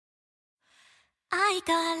愛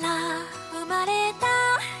から生まれた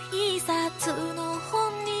一冊の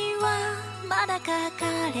本にはまだ書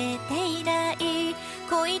かれていない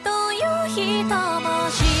恋という一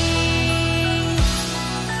文字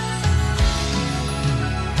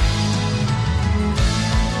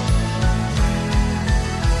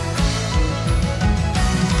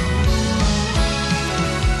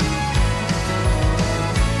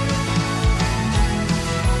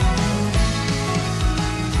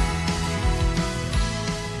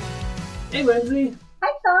Hey, Lindsay. Hi,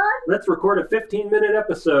 Sean. Let's record a 15-minute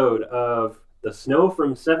episode of The Snow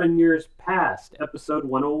from 7 Years Past, episode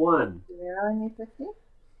 101. Do we really need 15?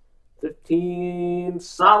 15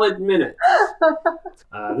 solid minutes.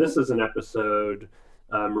 This is an episode,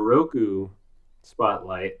 Miroku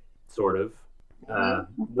spotlight, sort of.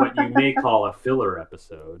 What you may call a filler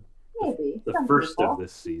epised. Maybe. The first of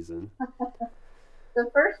this season. The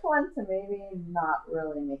first one to maybe not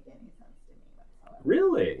really make any sense to me whatsoever.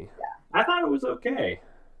 Really? Yeah. I thought it was okay.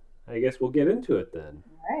 I guess we'll get into it then.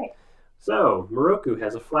 All right. So, Miroku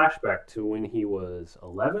has a flashback to when he was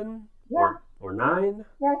 11 or 9.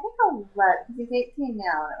 Yeah, I think I'll let, because he's 18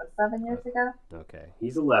 now, and it was 7 years ago. Okay,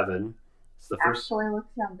 he's 11. It's the first. Actually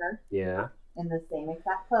looks younger. Yeah. In the same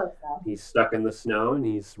exact clothes, though. He's stuck in the snow, and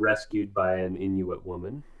he's rescued by an Inuit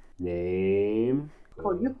woman named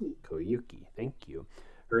Koyuki. Thank you.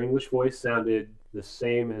 Her English voice sounded the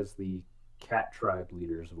same as the Cat Tribe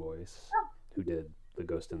leader's voice, who did the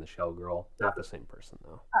Ghost in the Shell girl. Not the same person,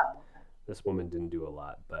 though. Oh, okay. This woman didn't do a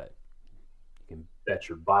lot, but you can bet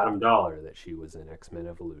your bottom dollar that she was in X-Men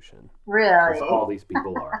Evolution. Really? Because all these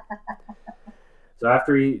people are. So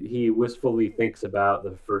after he wistfully thinks about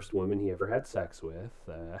the first woman he ever had sex with,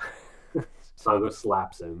 Sango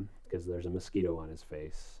slaps him because there's a mosquito on his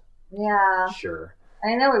face. Yeah. Sure.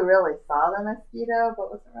 I know we really saw the mosquito, but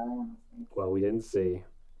was it really a mosquito? Well, we didn't see.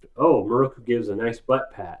 Oh, Miroku gives a nice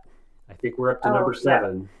butt pat. I think we're up to number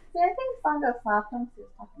 7. See, I think Sango slapped him because he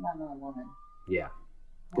was talking about another woman. Yeah.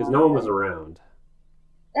 Because no one was around.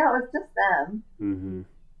 Yeah, it was just them. Mm-hmm.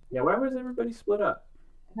 Yeah, why was everybody split up?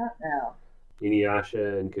 I don't know.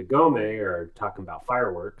 Inuyasha and Kagome are talking about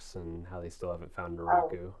fireworks and how they still haven't found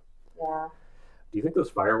Miroku. Yeah. Do you think those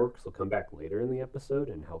fireworks will come back later in the episode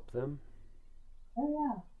and help them? Oh,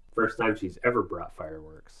 yeah. First time she's ever brought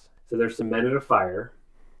fireworks. So there's some men at a fire.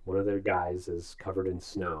 One of their guys is covered in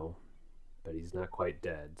snow, but he's not quite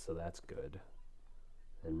dead, so that's good.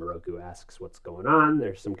 And Miroku asks what's going on.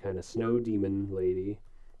 There's some kind of snow demon lady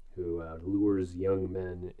who lures young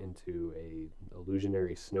men into a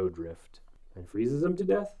illusionary snowdrift and freezes them to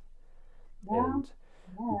death. Yeah. And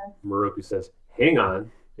Miroku says, "Hang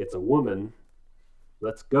on, it's a woman.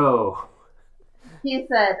 Let's go." He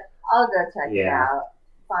said, "I'll go check it out.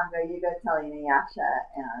 Sango, you go tell Inuyasha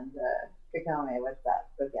and Kagome what's up.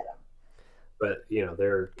 Go get him." But,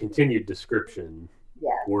 their continued description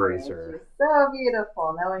worries her. She's so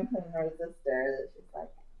beautiful. No one can resist her. That she's like,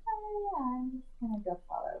 "Oh, yeah, I'm just going to go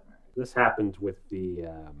follow her." This happened with the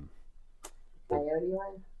Coyote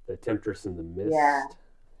one? The Temptress in the Mist.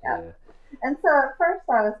 Yeah. And so at first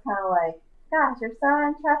I was kind of like, gosh, you're so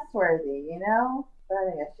untrustworthy, But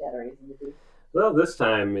I guess she had a reason to be. Well, this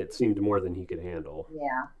time it seemed more than he could handle.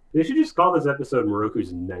 Yeah. They should just call this episode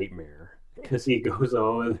Miroku's Nightmare. Because he goes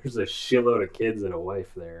home and there's a shitload of kids and a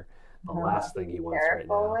wife there. The last thing he wants right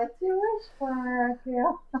now. Careful what you wish for,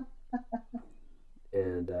 Miroku.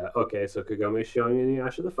 And, okay, so Kagome's showing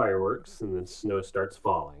Inuyasha the fireworks, and then snow starts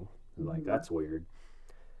falling. Like, that's weird.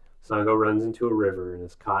 Sango runs into a river and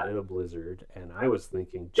is caught in a blizzard, and I was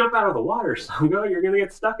thinking, jump out of the water, Sango, you're going to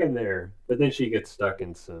get stuck in there. But then she gets stuck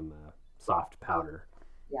in some soft powder.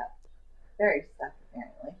 Yeah, very stuck,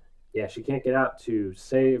 apparently. Yeah, she can't get out to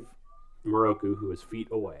save Miroku, who is feet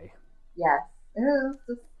away. Yes. It was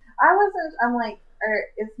just, I'm like,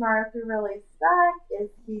 is Miroku really stuck? Is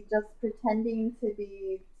he just pretending to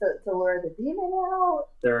lure the demon out?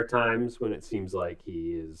 There are times when it seems like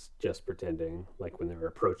he is just pretending, like when they're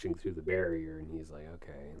approaching through the barrier, and he's like,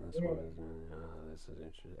 okay, this is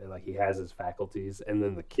interesting. Like he has his faculties, and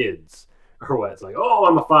then the kids are what? It's like, oh,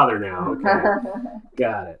 I'm a father now. Okay,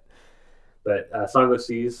 got it. But Sango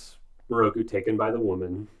sees Miroku taken by the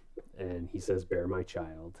woman, and he says, "Bear my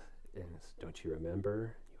child." And don't you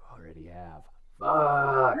remember? You already have.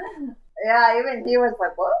 Fuck. Yeah, even he was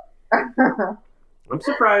like, what? I'm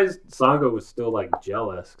surprised Sango was still like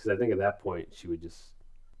jealous, because I think at that point she would just,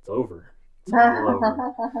 it's over. It's all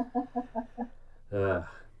over.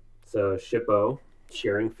 So ChiCO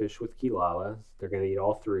sharing fish with Kilala. They're going to eat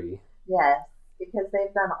all 3. Yes, because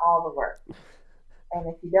they've done all the work. And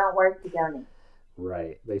if you don't work, you don't eat.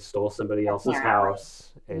 Right. They stole somebody else's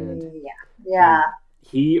house, and yeah.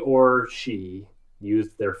 He or she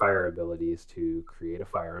used their fire abilities to create a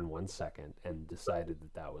fire in 1 second and decided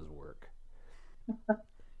that was work.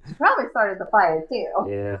 She probably started the fire too.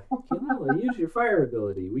 Yeah. Kilala, use your fire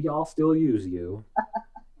ability. We all still use you.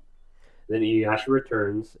 Then Inuyasha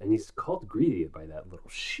returns, and he's called greedy by that little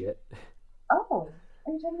shit. Oh,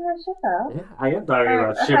 are you talking about ChiCO? Yeah, I am talking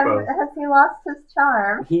about ChiCO. Has he lost his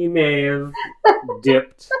charm? He may have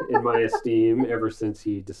dipped in my esteem ever since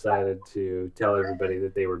he decided to tell everybody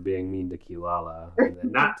that they were being mean to Kilala and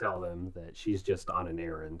then not tell them that she's just on an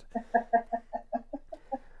errand.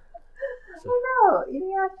 I know.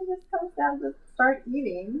 Inuyasha just comes down to start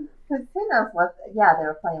eating. Because who knows what... Yeah, they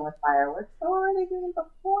were playing with fireworks. So what were they doing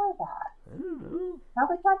before that? I don't know.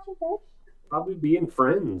 Probably catching fish. Probably being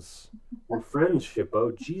friends. We're friends,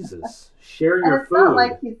 Shippo. Jesus. Share And your it's food. not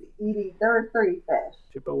like he's eating... There were 3 fish.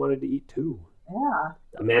 Shippo wanted to eat 2. Yeah.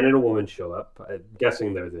 A man and a woman show up. I'm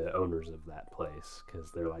guessing they're the owners of that place.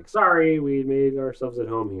 Because they're like, sorry, we made ourselves at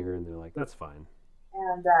home here. And they're like, that's fine.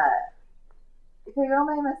 And,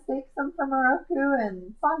 Kagome mistakes them for Miroku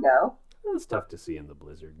and Sango. It was tough to see in the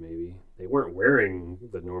blizzard, maybe. They weren't wearing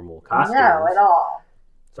the normal costumes. No, at all.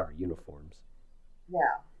 Sorry, uniforms.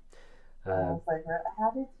 Yeah. I was like, how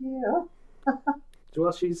did you?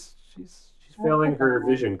 Well, she's failing her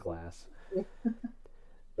vision class.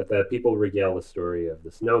 But the people regale the story of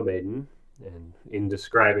the Snow Maiden, and in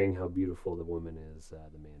describing how beautiful the woman is,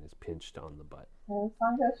 the man is pinched on the butt. So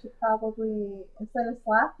Sango should probably, instead of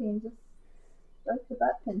slapping, just start the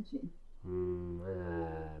butt pinching.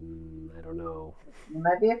 I don't know. It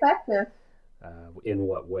might be effective. In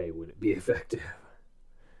what way would it be effective?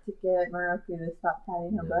 To get Miroku to stop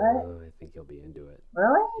patting her butt? I think he'll be into it.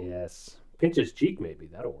 Really? Yes. Pinch his cheek, maybe.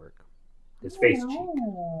 That'll work. His face cheek.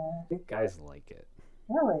 I think guys like it.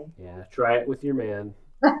 Really? Yeah, try it with your man.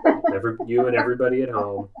 You and everybody at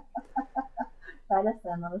home. Try this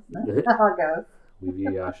and let us know how it goes. We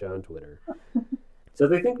View Yasha on Twitter. So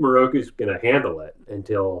they think Miroku's going to handle it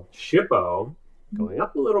until Shippo, going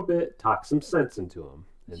up a little bit, talks some sense into him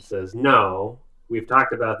and says, no, we've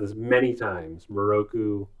talked about this many times.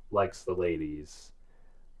 Miroku likes the ladies.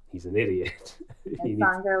 He's an idiot. And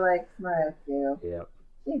Sango likes Miroku. Yep.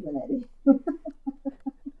 She's an idiot.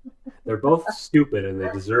 They're both stupid and they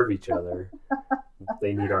deserve each other.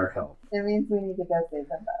 They need our help. It means we need to go save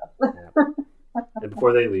them both. Yep. And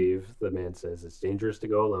before they leave, the man says, it's dangerous to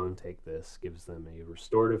go alone. Take this. Gives them a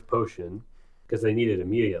restorative potion because they need it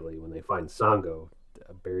immediately when they find Sango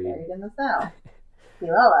buried in the snow.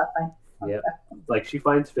 Kilala finds Sango. Yep. Like she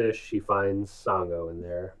finds fish, she finds Sango in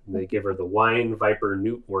there. And they give her the wine viper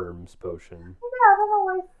newt worms potion. Yeah, I don't know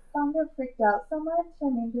why Sango freaked out so much. I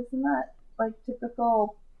mean, isn't that like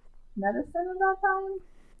typical medicine at that time?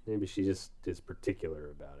 Maybe she just is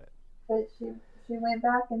particular about it. But she went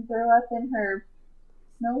back and threw up in her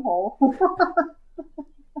snow hole.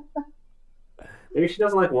 Maybe she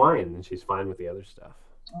doesn't like wine and she's fine with the other stuff.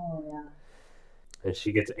 Oh, yeah. And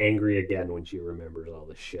she gets angry again when she remembers all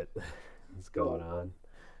the shit that's going on.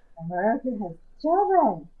 And Miroku has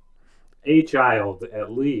children. A child,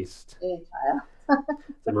 at least. A child.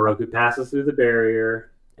 So Miroku passes through the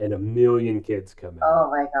barrier and 1 million kids come out. Oh,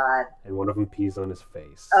 my God. And one of them pees on his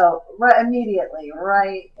face. Oh, right, immediately.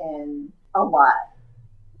 Right in a lot.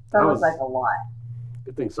 That was like a lot.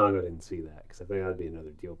 Good thing Sango didn't see that, because I think that would be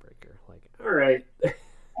another deal breaker. Like, all right.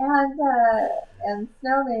 And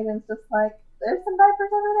Snow Maiden's just like, there's some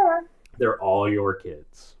diapers over there. They're all your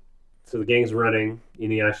kids. So the gang's running.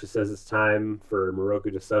 Inuyasha says it's time for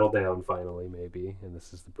Miroku to settle down finally, maybe. And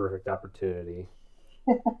this is the perfect opportunity.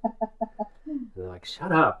 And they're like,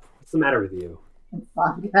 shut up. What's the matter with you? And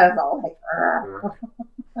Sango's all like, Arr.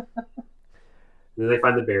 Then they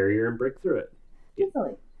find the barrier and break through it.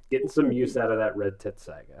 Easily. Getting some use out of that red tet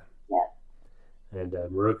saga. Yeah. And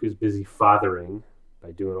Miroku's busy fathering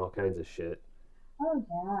by doing all kinds of shit. Oh,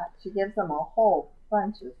 yeah. She gives him a whole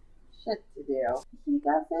bunch of shit to do. He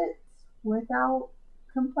does it without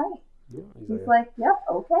complaint. Yeah, he's like, yep,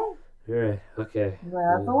 okay. All right, okay. He's like,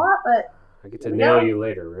 that's a lot, but I get to nail you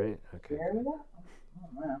later, right? Okay. There we go. Oh,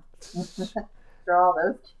 wow. Draw all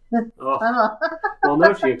those kids. Oh. Well,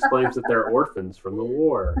 no, she explains that they're orphans from the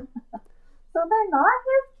war. So they're not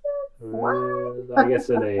his kids? What? I guess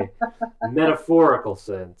in a metaphorical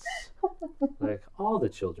sense. Like, all the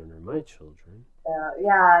children are my children.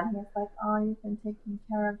 Yeah, and he's like, oh, you've been taking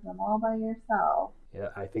care of them all by yourself. Yeah,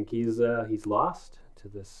 I think he's lost to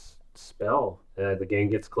this spell. The gang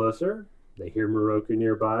gets closer. They hear Miroku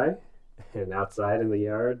nearby. And outside in the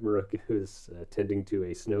yard, Miroku is tending to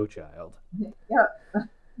a snow child. Yep. And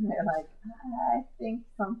they're like, I think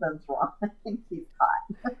something's wrong. I think he's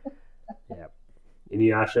caught. Yeah.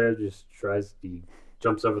 Inuyasha just tries, he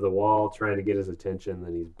jumps over the wall trying to get his attention,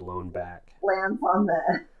 then he's blown back. Lands on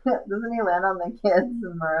the... Doesn't he land on the kids?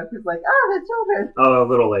 And Miroku's like, the children. Oh, a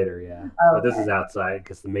little later, yeah. Oh, But this is outside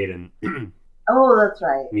because the maiden Oh, that's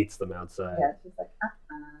right. meets them outside. Yeah, she's like,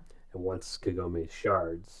 And wants Kagome's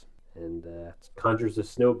shards and conjures a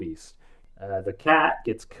snow beast. The cat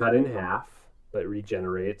gets cut in half but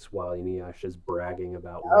regenerates while Inuyasha's bragging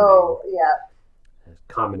about winning. Oh, yeah. There's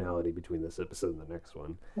commonality between this episode and the next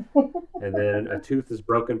one. And then a tooth is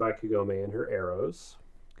broken by Kagome and her arrows.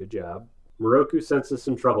 Good job. Miroku senses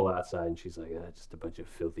some trouble outside, and she's like, just a bunch of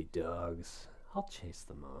filthy dogs. I'll chase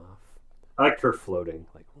them off. I liked her floating,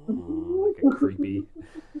 like a creepy.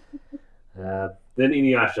 Then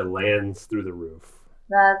Inuyasha lands through the roof.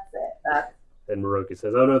 That's it. And Miroku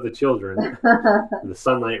says, oh no, the children. And the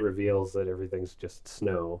sunlight reveals that everything's just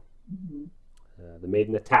snow. Mm-hmm. The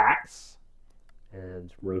maiden attacks,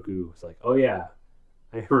 and Miroku is like, oh yeah,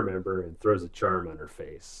 I remember, and throws a charm on her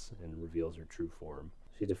face and reveals her true form.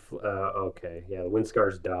 Okay, yeah, the wind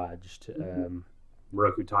scar's dodged.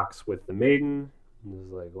 Miroku talks with the maiden and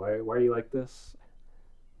is like, why are you like this?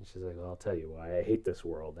 And she's like, well, I'll tell you why. I hate this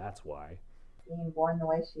world, that's why. Being born the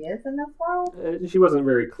way she is in this world? She wasn't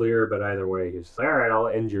very clear, but either way, he's like, all right, I'll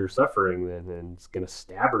end your suffering then. And he's going to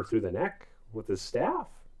stab her through the neck with his staff.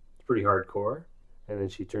 It's pretty hardcore. And then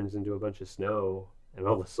she turns into a bunch of snow, and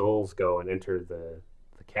all the souls go and enter the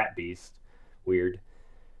cat beast. Weird.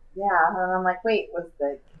 Yeah, and I'm like, wait, was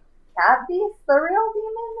the cat beast the real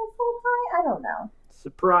demon this whole time? I don't know.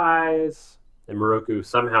 Surprise! And Miroku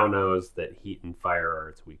somehow knows that heat and fire are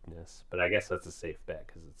its weakness, but I guess that's a safe bet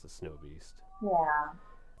because it's a snow beast. Yeah.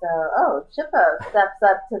 So, ChiCO steps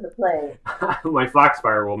up to the plate. My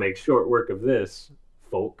foxfire will make short work of this,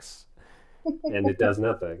 folks. And it does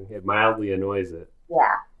nothing. It mildly annoys it.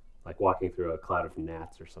 Yeah. Like walking through a cloud of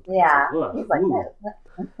gnats or something. Yeah. Like, he's like,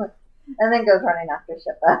 and then goes running after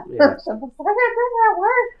ChiCO. Yeah. ChiCO's like, it didn't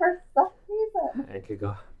work for some reason. And could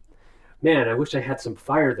go, man, I wish I had some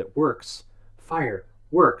fire that works. Fire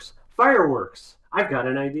works. Fireworks. I've got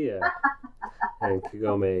an idea. And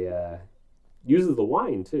Kagome uses the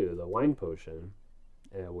wine, too. The wine potion.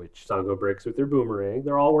 Which Sango breaks with their boomerang.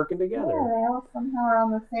 They're all working together. Yeah, they all somehow are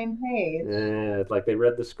on the same page. It's like they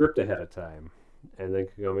read the script ahead of time. And then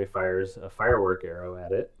Kagome fires a firework arrow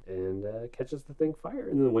at it and catches the thing fire.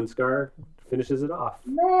 And then the Windscar finishes it off.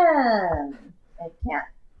 Man, it can't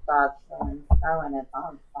dodge the Windscar when it's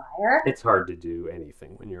on fire. It's hard to do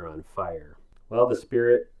anything when you're on fire. Well, the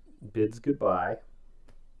spirit bids goodbye.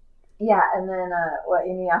 Yeah, and then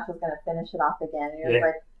Inuyasha's going to finish it off again. And you're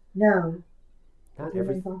like, no.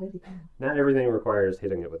 Not everything requires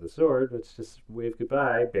hitting it with a sword. It's just wave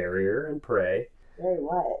goodbye, barrier, and pray. Bury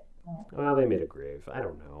what? Oh. Well, they made a grave. I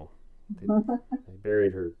don't know. They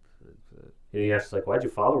buried her. Inuyasha's like, why'd you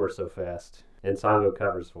follow her so fast? And Sango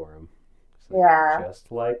covers for him. Like, yeah.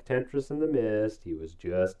 Just like Temptress in the Mist, he was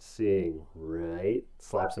just seeing, right?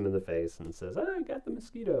 Slaps him in the face and says, oh, I got the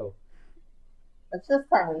mosquito. It's just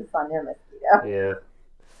time we saw no mosquito. Yeah.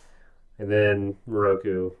 And then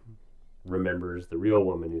Miroku remembers the real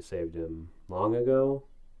woman who saved him long ago.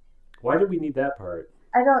 Why did we need that part?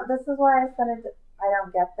 This is why I said I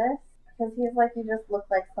don't get this. Because he's like, you just look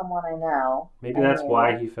like someone I know. Maybe that's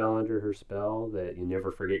why he fell under her spell, that you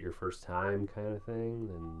never forget your first time kind of thing.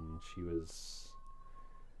 And she was...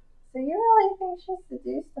 So you really think she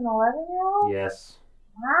seduced an 11-year-old? Yes.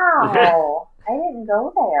 Wow. I didn't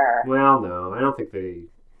go there. Well, no. I don't think they...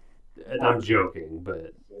 I'm joking,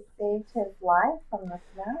 but... She saved his life from the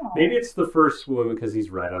snow. Maybe it's the first woman, because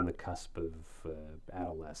he's right on the cusp of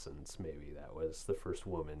adolescence. Maybe that was the first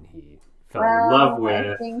woman he fell in love with.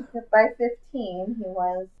 I think that by 15 he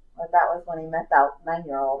was... Well, that was when he met that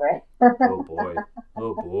 9-year-old, right? Oh, boy.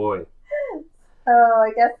 Oh, boy. So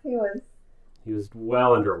I guess he was... He was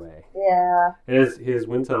well underway. Yeah. His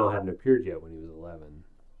wind tunnel hadn't appeared yet when he was 11.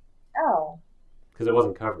 Oh. Because it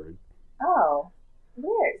wasn't covered. Oh.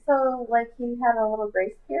 Weird. So, like, he had a little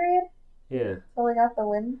grace period? Yeah. Till he got the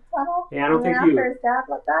wind tunnel? Yeah, I don't think after his dad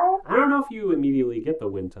died? I don't know if you immediately get the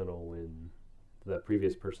wind tunnel when the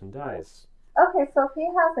previous person dies. Okay, so if he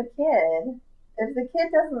has a kid, if the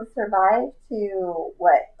kid doesn't survive to,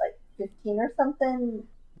 what, like 15 or something?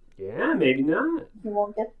 Yeah, maybe not. He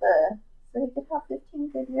won't get the... So he could have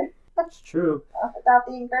 15 good years. That's true. Without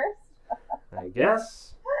being cursed? I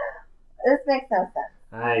guess. This makes no sense.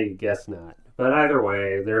 I guess not. But either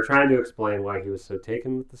way, they're trying to explain why he was so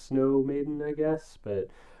taken with the Snow Maiden, I guess. But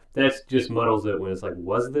that just muddles it when it's like,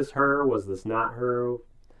 was this her? Was this not her?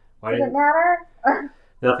 Why Does it matter?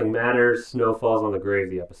 Nothing matters. Snow falls on the grave.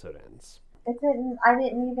 The episode ends. I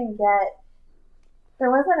didn't even get there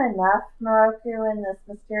wasn't enough Miroku and this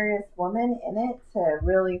mysterious woman in it to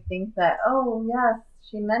really think that, oh yes,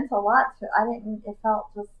 she meant a lot to. I didn't. It felt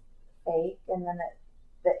just fake, and then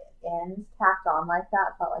the end tacked on like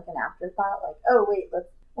that felt like an afterthought. Like, oh wait, let's.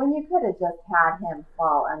 When you could have just had him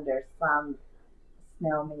fall under some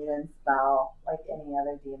snow maiden spell like any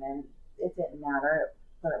other demon, it didn't matter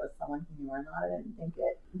that it was someone he knew or not. I didn't think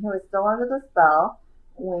it. He was still under the spell.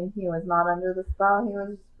 When he was not under the spell, he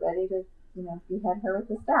was ready to, behead her with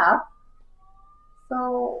the staff.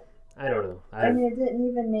 So I don't know. I mean, it didn't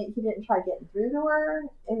even make. He didn't try getting through to her.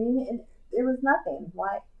 I mean, it was nothing.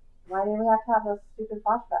 Why did we have to have a stupid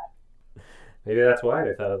flashback? Maybe that's why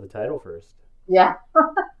I thought of the title first. Yeah.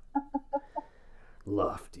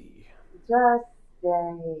 Lofty. Just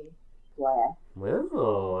very blah.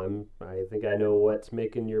 Well, I think I know what's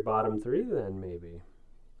making your bottom 3 then, maybe.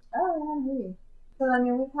 Oh yeah, maybe. Because I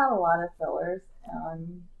mean, we've had a lot of fillers,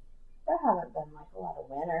 and there haven't been like a lot of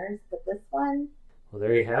winners, but this one. Well,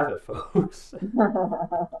 there you have it, folks.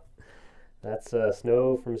 That's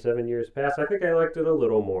Snow from 7 Years Past. I think I liked it a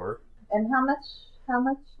little more. And how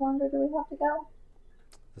much longer do we have to go?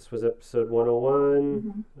 This was episode 101.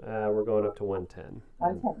 Mm-hmm. We're going up to 110.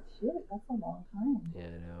 110. Shoot, that's a long time. Yeah,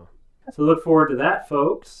 I know. So look forward to that,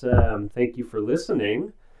 folks. Thank you for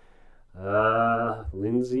listening.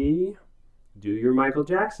 Lindsay, do your Michael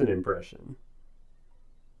Jackson impression.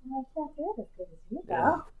 I can't do it as good as you do.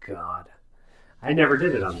 Oh, God. I never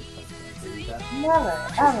did it on this podcast. Never,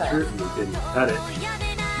 ever. Certainly didn't cut it.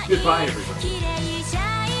 Goodbye, everybody.